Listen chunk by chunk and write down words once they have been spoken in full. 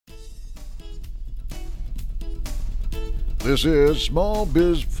This is Small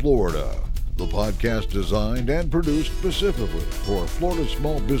Biz Florida, the podcast designed and produced specifically for Florida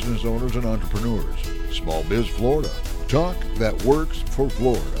small business owners and entrepreneurs. Small Biz Florida, talk that works for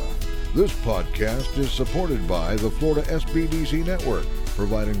Florida. This podcast is supported by the Florida SBDC Network,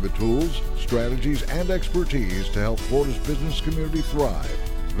 providing the tools, strategies, and expertise to help Florida's business community thrive.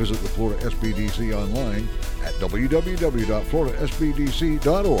 Visit the Florida SBDC online at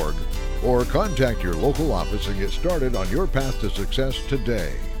www.floridasbdc.org or contact your local office and get started on your path to success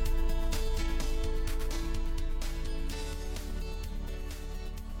today.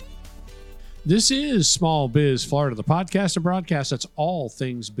 This is Small Biz Florida, the podcast and broadcast that's all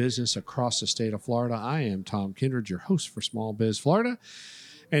things business across the state of Florida. I am Tom Kindred, your host for Small Biz Florida.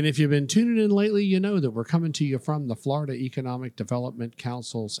 And if you've been tuning in lately, you know that we're coming to you from the Florida Economic Development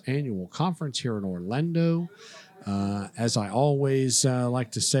Council's annual conference here in Orlando. As I always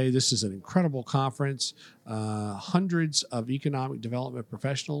like to say, this is an incredible conference. Hundreds of economic development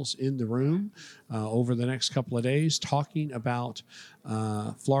professionals in the room over the next couple of days talking about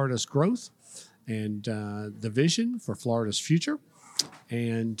Florida's growth and the vision for Florida's future.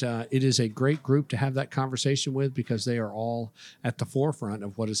 And it is a great group to have that conversation with because they are all at the forefront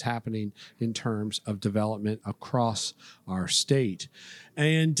of what is happening in terms of development across our state.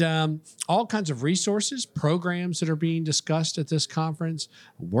 And all kinds of resources, programs that are being discussed at this conference,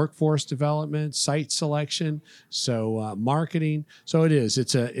 workforce development, site selection, so marketing. So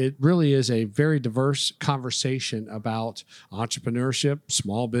it really is a very diverse conversation about entrepreneurship,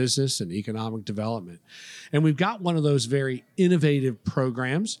 small business, and economic development. And we've got one of those very innovative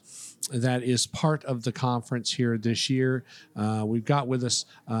programs that is part of the conference here this year. We've got with us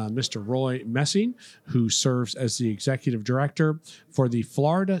Mr. Roy Messing, who serves as the executive director for the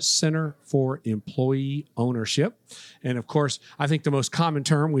Florida Center for Employee Ownership. And of course, I think the most common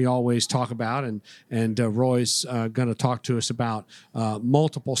term we always talk about, and Roy's going to talk to us about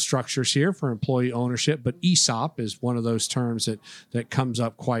multiple structures here for employee ownership, but ESOP is one of those terms that comes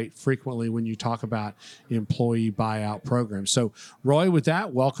up quite frequently when you talk about employee buyout programs. So Roy, with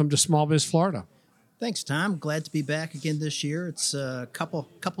that, welcome to Small Biz Florida. Thanks, Tom. Glad to be back again this year. It's a couple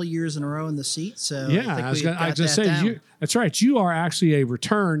years in a row in the seat. So yeah, I was going to say, that's right. You are actually a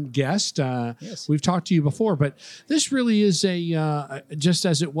return guest. Yes. We've talked to you before, but this really is just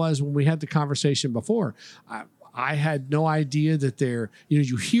as it was when we had the conversation before. I had no idea that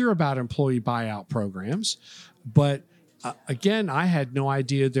you hear about employee buyout programs, but again, I had no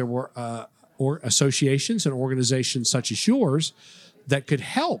idea there were or associations and organizations such as yours that could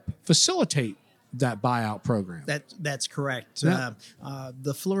help facilitate that buyout program. That's correct. Yeah.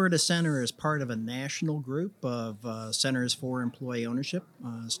 The Florida Center is part of a national group of centers for employee ownership.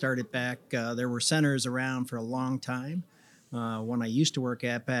 Started back, there were centers around for a long time. One I used to work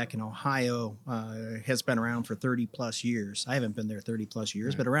at back in Ohio has been around for 30 plus years. I haven't been there 30 plus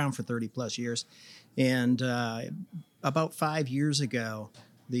years, but around for 30 plus years. And about 5 years ago,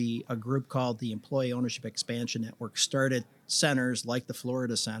 a group called the Employee Ownership Expansion Network started centers like the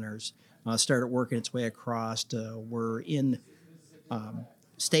Florida centers, started working its way across. We're in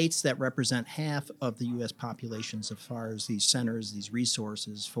states that represent half of the U.S. populations as far as these centers, these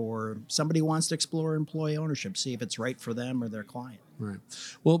resources for somebody who wants to explore employee ownership, see if it's right for them or their client. Right.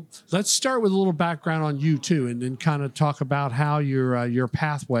 Well, let's start with a little background on you too, and then kind of talk about how your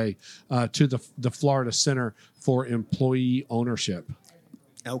pathway to the Florida Center for Employee Ownership.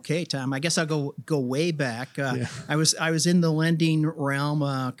 Okay, Tom. I guess I'll go way back. I was in the lending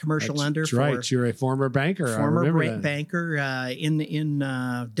realm, commercial lender. That's right. You're a former banker. Former banker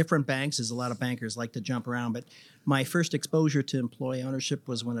in different banks, as a lot of bankers like to jump around. But my first exposure to employee ownership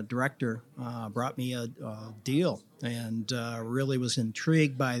was when a director brought me a deal, and really was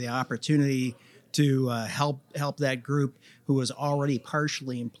intrigued by the opportunity to help that group who was already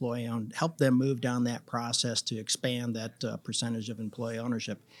partially employee owned, help them move down that process to expand that percentage of employee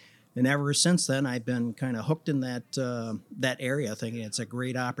ownership. And ever since then, I've been kind of hooked in that area, thinking it's a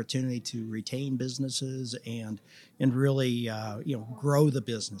great opportunity to retain businesses and really grow the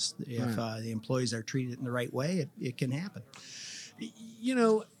business. If the employees are treated in the right way, it can happen.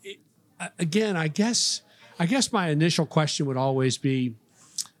 Again, I guess my initial question would always be,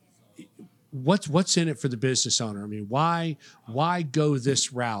 what's in it for the business owner? I mean, why go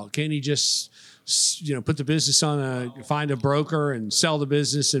this route? Can't he just put the business on find a broker and sell the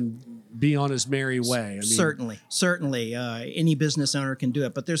business and be on his merry way? I mean, certainly, any business owner can do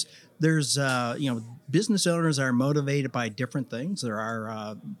it. But there's business owners are motivated by different things. There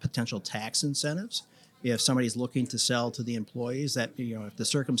are potential tax incentives. If somebody's looking to sell to the employees, that if the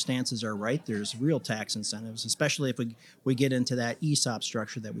circumstances are right, there's real tax incentives, especially if we get into that ESOP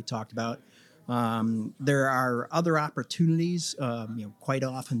structure that we talked about. There are other opportunities. Quite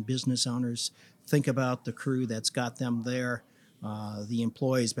often business owners think about the crew that's got them there. The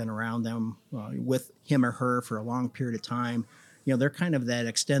employee's been around them with him or her for a long period of time. They're kind of that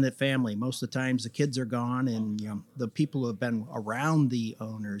extended family. Most of the times the kids are gone, and the people who have been around the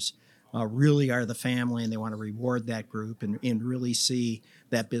owners really are the family, and they want to reward that group and really see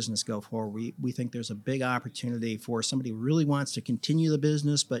that business go forward. We think there's a big opportunity for somebody who really wants to continue the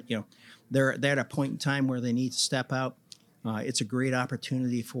business, but they're at a point in time where they need to step out. It's a great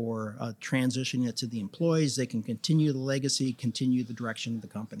opportunity for transitioning it to the employees. They can continue the legacy, continue the direction of the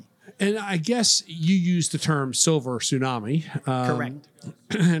company. And I guess you used the term silver tsunami. Correct.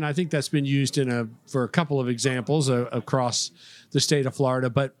 And I think that's been used for a couple of examples across the state of Florida.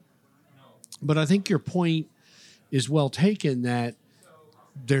 But I think your point is well taken, that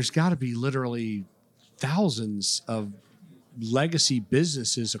there's got to be literally thousands of legacy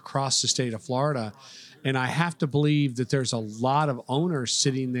businesses across the state of Florida. And I have to believe that there's a lot of owners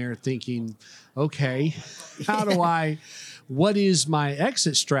sitting there thinking, okay, what is my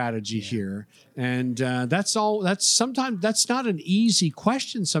exit strategy here? And that's not an easy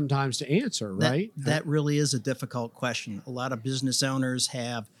question sometimes to answer, right? That really is a difficult question. A lot of business owners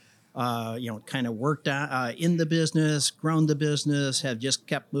have kind of worked in the business, grown the business, have just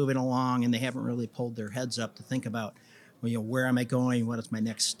kept moving along, and they haven't really pulled their heads up to think about, where am I going? What is my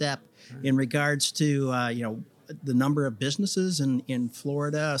next step? In regards to, the number of businesses in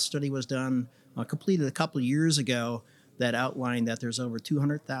Florida, a study was done, completed a couple of years ago, that outlined that there's over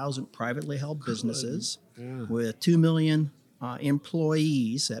 200,000 privately held businesses with 2 million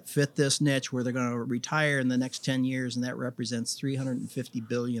employees that fit this niche, where they're going to retire in the next 10 years, and that represents $350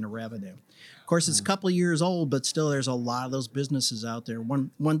 billion of revenue. Of course, it's a couple of years old, but still there's a lot of those businesses out there.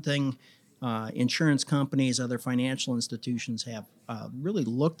 One thing insurance companies, other financial institutions have really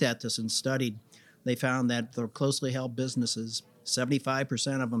looked at this and studied. They found that the closely held businesses,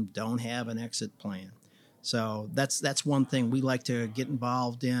 75% of them don't have an exit plan. So that's one thing we like to get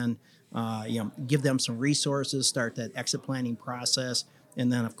involved in, give them some resources, start that exit planning process.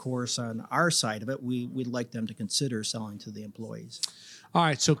 And then, of course, on our side of it, we'd like them to consider selling to the employees. All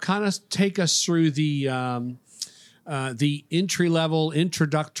right. So kind of take us through the entry-level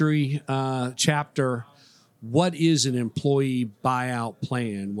introductory chapter. What is an employee buyout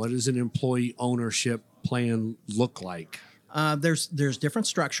plan? What does an employee ownership plan look like? There's different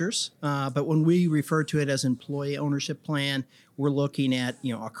structures, but when we refer to it as employee ownership plan, we're looking at,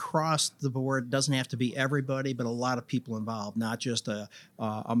 across the board. It doesn't have to be everybody, but a lot of people involved, not just a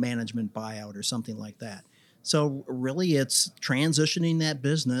management buyout or something like that. So really it's transitioning that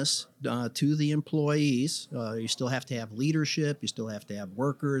business to the employees. You still have to have leadership. You still have to have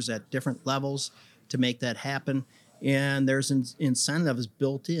workers at different levels to make that happen. And there's incentives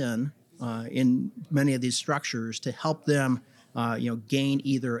built in many of these structures to help them, gain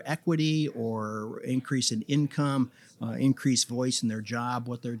either equity or increase in income, increase voice in their job,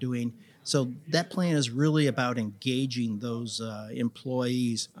 what they're doing. So that plan is really about engaging those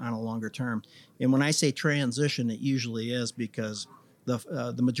employees on a longer term. And when I say transition, it usually is because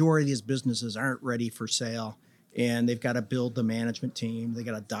the majority of these businesses aren't ready for sale, and they've got to build the management team. They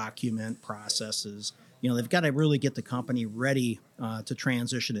got to document processes. They've got to really get the company ready to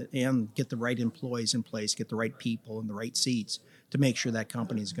transition it and get the right employees in place, get the right people in the right seats to make sure that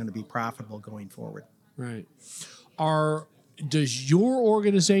company is going to be profitable going forward. Right. Does your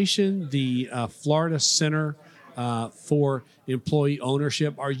organization, the Florida Center for Employee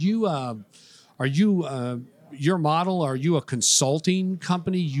Ownership, are you your model? Are you a consulting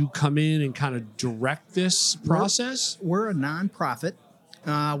company? You come in and kind of direct this process? We're a nonprofit.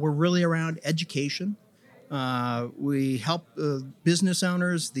 We're really around education. We help business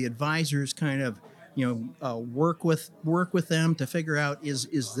owners, the advisors, kind of work with them to figure out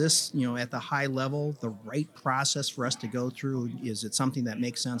is this at the high level the right process for us to go through? Is it something that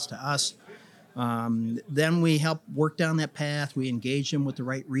makes sense to us? Then we help work down that path. We engage them with the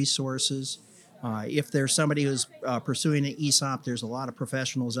right resources. If there's somebody who's pursuing an ESOP, there's a lot of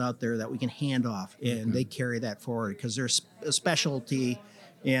professionals out there that we can hand off, and they carry that forward because there's a specialty.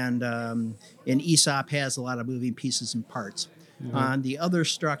 And an ESOP has a lot of moving pieces and parts. On the other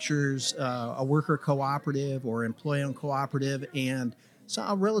structures, a worker cooperative or employee-owned cooperative, and so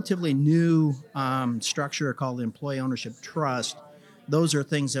a relatively new structure called the Employee Ownership Trust. Those are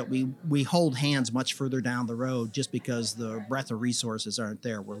things that we hold hands much further down the road just because the breadth of resources aren't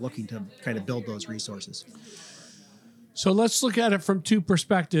there. We're looking to kind of build those resources. So let's look at it from two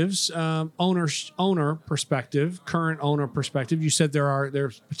perspectives: owner perspective, current owner perspective. You said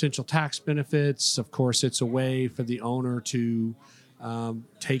there's potential tax benefits. Of course, it's a way for the owner to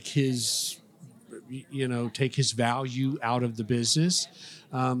take his take his value out of the business.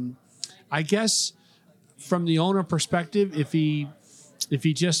 I guess from the owner perspective, if he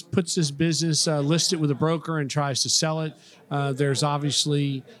just puts his business, lists it with a broker and tries to sell it, there's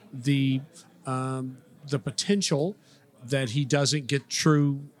obviously the potential that he doesn't get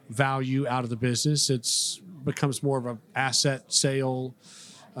true value out of the business. It's becomes more of an asset sale.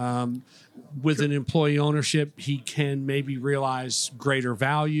 With an employee ownership, he can maybe realize greater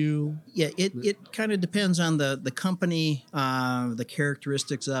value. Yeah, it kind of depends on the company, the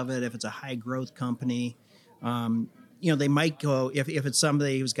characteristics of it. If it's a high growth company, they might go, if it's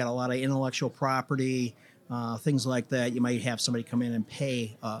somebody who's got a lot of intellectual property, things like that, you might have somebody come in and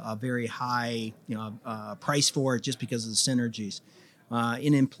pay a very high price for it just because of the synergies.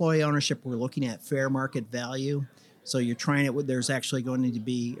 In employee ownership, we're looking at fair market value. So you're trying it. There's actually going to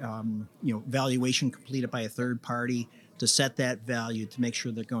be valuation completed by a third party to set that value to make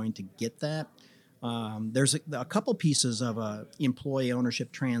sure they're going to get that. There's a couple pieces of a employee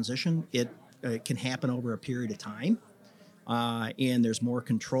ownership transition. It can happen over a period of time, and there's more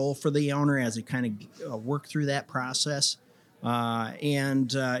control for the owner as they kind of work through that process.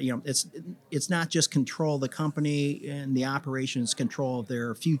 It's not just control the company and the operations, control of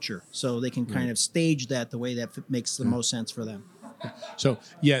their future, so they can kind of stage that the way that makes the most sense for them. So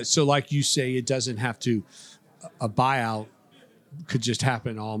like you say, it doesn't have to. A buyout could just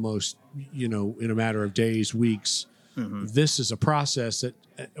happen almost, in a matter of days, weeks. Mm-hmm. This is a process that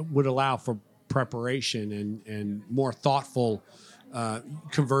would allow for preparation and more thoughtful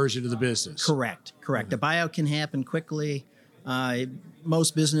conversion of the business. Correct. Mm-hmm. A buyout can happen quickly.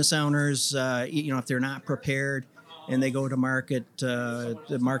 Most business owners, if they're not prepared and they go to market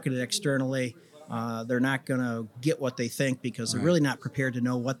it externally, they're not going to get what they think because they're really not prepared to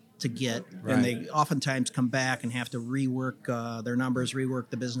know what to get. Right. And they oftentimes come back and have to rework their numbers, rework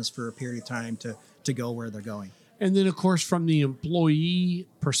the business for a period of time to go where they're going. And then, of course, from the employee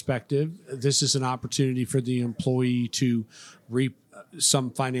perspective, this is an opportunity for the employee to reap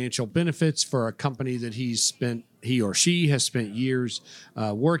some financial benefits for a company that he or she has spent years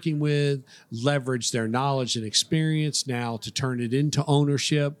working with, leverage their knowledge and experience now to turn it into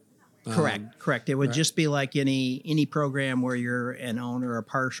ownership. Correct. It would just be like any program where you're an owner or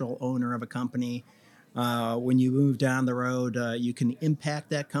partial owner of a company. When you move down the road, you can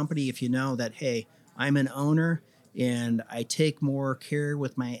impact that company if you know that, hey, I'm an owner and I take more care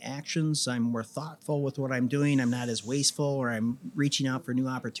with my actions. I'm more thoughtful with what I'm doing. I'm not as wasteful, or I'm reaching out for new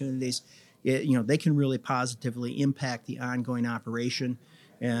opportunities. They can really positively impact the ongoing operation.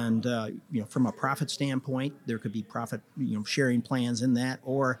 And, from a profit standpoint, there could be profit, sharing plans in that,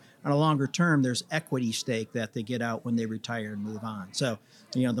 or on a longer term, there's equity stake that they get out when they retire and move on. So,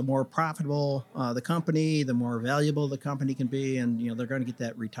 the more profitable the company, the more valuable the company can be, and, they're going to get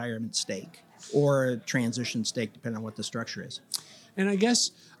that retirement stake or a transition stake, depending on what the structure is. And I guess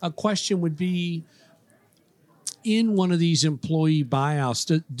a question would be, in one of these employee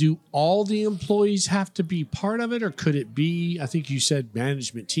buyouts, do all the employees have to be part of it, or could it be, I think you said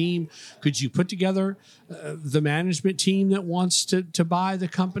management team, could you put together the management team that wants to buy the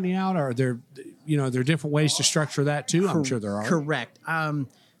company out? Or are there different ways to structure that too? I'm sure there are. Correct.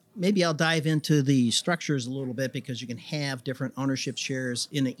 Maybe I'll dive into the structures a little bit, because you can have different ownership shares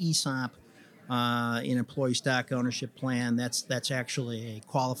in an ESOP, in employee stock ownership plan. That's actually a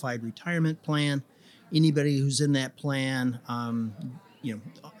qualified retirement plan. Anybody who's in that plan,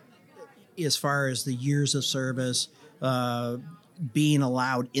 as far as the years of service, being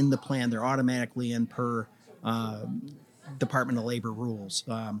allowed in the plan, they're automatically in per Department of Labor rules.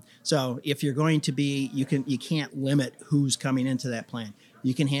 So if you're going to be, you can't limit who's coming into that plan.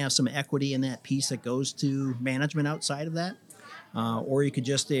 You can have some equity in that piece that goes to management outside of that. Or you could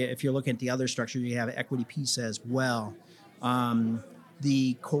just, if you're looking at the other structure, you have an equity piece as well.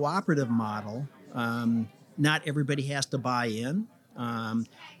 The cooperative model, not everybody has to buy in.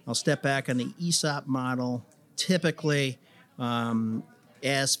 I'll step back on the ESOP model. Typically,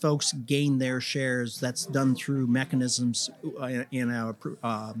 as folks gain their shares, that's done through mechanisms in a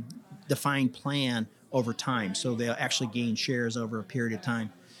defined plan over time. So they'll actually gain shares over a period of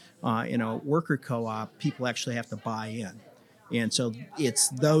time. In a worker co-op, people actually have to buy in. And so it's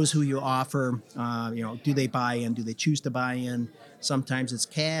those who you offer, do they buy in? Do they choose to buy in? Sometimes it's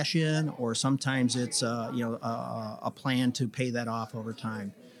cash in, or sometimes it's, a plan to pay that off over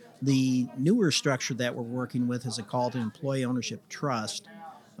time. The newer structure that we're working with is called an employee ownership trust.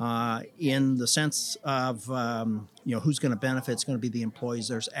 In the sense of, who's going to benefit, it's going to be the employees.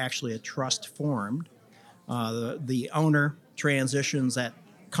 There's actually a trust formed. The owner transitions that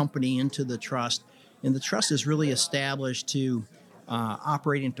company into the trust. And the trust is really established to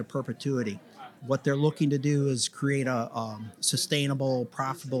operating to perpetuity. What they're looking to do is create a sustainable,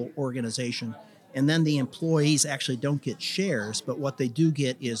 profitable organization. And then the employees actually don't get shares, but what they do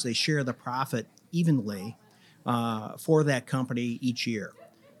get is they share the profit evenly for that company each year.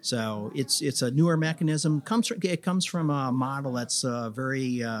 So it's a newer mechanism. It comes from a model that's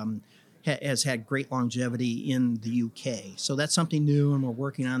has had great longevity in the UK. So that's something new, and we're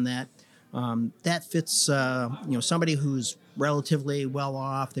working on that. That fits somebody who's relatively well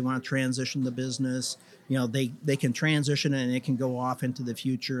off. They want to transition the business. They can transition and it can go off into the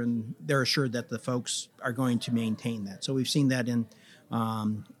future, and they're assured that the folks are going to maintain that. So we've seen that in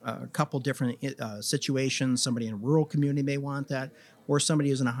a couple different situations. Somebody in a rural community may want that, or somebody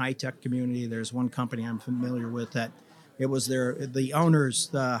who's in a high-tech community. There's one company I'm familiar with that it was the owners,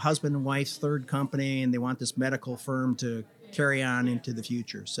 the husband and wife's third company, and they want this medical firm to carry on into the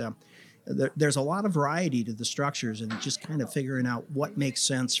future. So there's a lot of variety to the structures, and just kind of figuring out what makes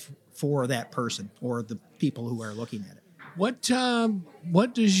sense for that person or the people who are looking at it. What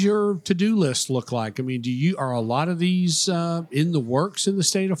does your to-do list look like? I mean, are a lot of these in the works in the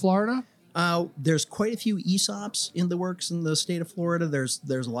state of Florida? There's quite a few ESOPs in the works in the state of Florida. There's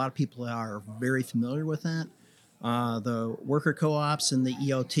a lot of people that are very familiar with that. The worker co-ops and the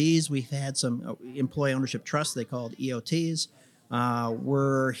EOTs, we've had some employee ownership trusts, they call it EOTs.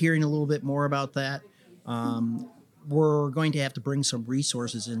 We're hearing a little bit more about that. We're going to have to bring some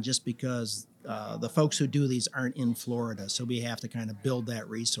resources in just because the folks who do these aren't in Florida, so we have to kind of build that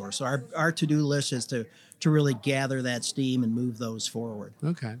resource. So our to-do list is to really gather that steam and move those forward.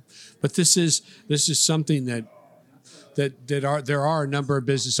 Okay, but this is something that there are a number of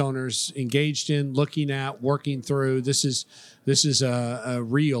business owners engaged in, looking at, working through. This is a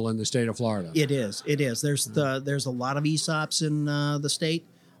real in the state of Florida. It is. There's a lot of ESOPs in the state.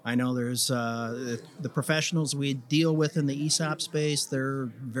 I know there's the professionals we deal with in the ESOP space. They're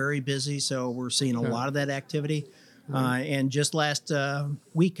very busy, so we're seeing a lot of that activity. And just last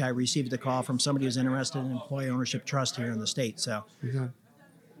week, I received a call from somebody who's interested in employee ownership trust here in the state. So, okay.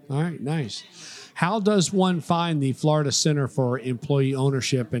 All right, nice. How does one find the Florida Center for Employee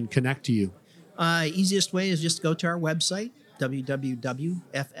Ownership and connect to you? Easiest way is just go to our website, www.flceo.org,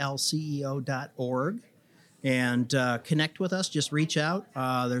 and connect with us. Just reach out.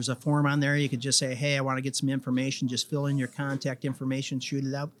 There's a form on there. You could just say, hey, I want to get some information. Just fill in your contact information, shoot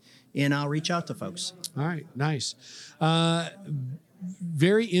it out, and I'll reach out to folks. All right, nice.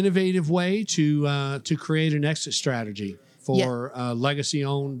 Very innovative way to create an exit strategy for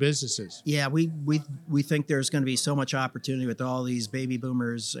legacy-owned businesses. Yeah, we think there's going to be so much opportunity with all these baby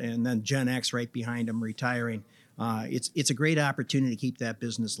boomers and then Gen X right behind them retiring. It's a great opportunity to keep that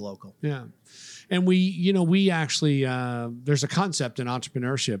business local. Yeah, and we actually there's a concept in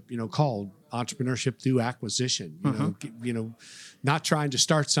entrepreneurship, called entrepreneurship through acquisition. Not trying to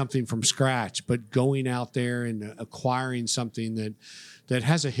start something from scratch, but going out there and acquiring something that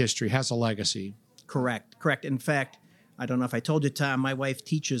has a history, has a legacy. Correct. In fact, I don't know if I told you, Tom, my wife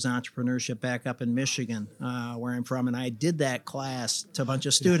teaches entrepreneurship back up in Michigan, where I'm from, and I did that class to a bunch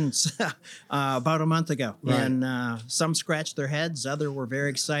of students about a month ago. Right. And some scratched their heads, others were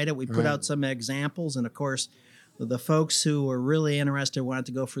very excited. We put out some examples, and of course, the folks who were really interested wanted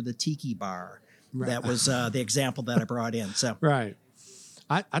to go for the tiki bar. Right. That was the example that I brought in. So right,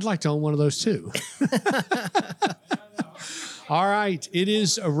 I'd like to own one of those too. All right, it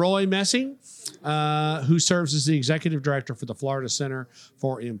is Roy Messing, who serves as the executive director for the Florida Center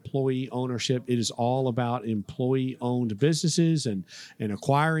for Employee Ownership. It is all about employee-owned businesses and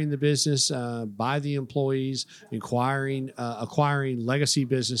acquiring the business by the employees, acquiring legacy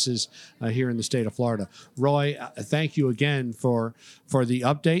businesses here in the state of Florida. Roy, thank you again for the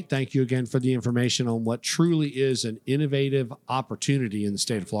update. Thank you again for the information on what truly is an innovative opportunity in the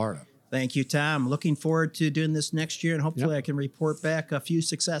state of Florida. Thank you, Tom. Looking forward to doing this next year, and hopefully I can report back a few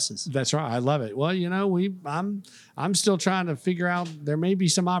successes. That's right. I love it. Well, I'm still trying to figure out, there may be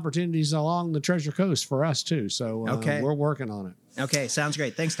some opportunities along the Treasure Coast for us too. So we're working on it. Okay, sounds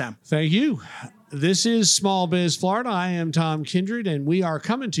great. Thanks, Tom. Thank you. This is Small Biz Florida. I am Tom Kindred, and we are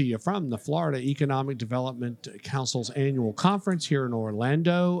coming to you from the Florida Economic Development Council's annual conference here in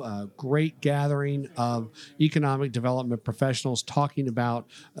Orlando. A great gathering of economic development professionals talking about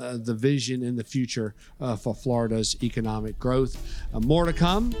the vision in the future for Florida's economic growth. More to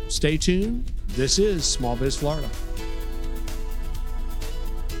come. Stay tuned. This is Small Biz Florida.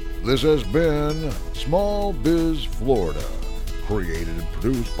 This has been Small Biz Florida. Created and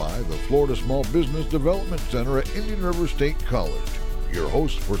produced by the Florida Small Business Development Center at Indian River State College. Your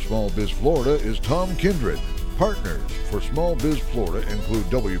host for Small Biz Florida is Tom Kindred. Partners for Small Biz Florida include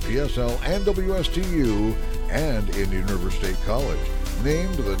WPSL and WSTU and Indian River State College,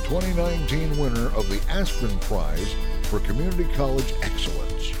 named the 2019 winner of the Aspen Prize for Community College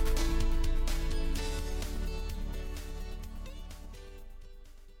Excellence.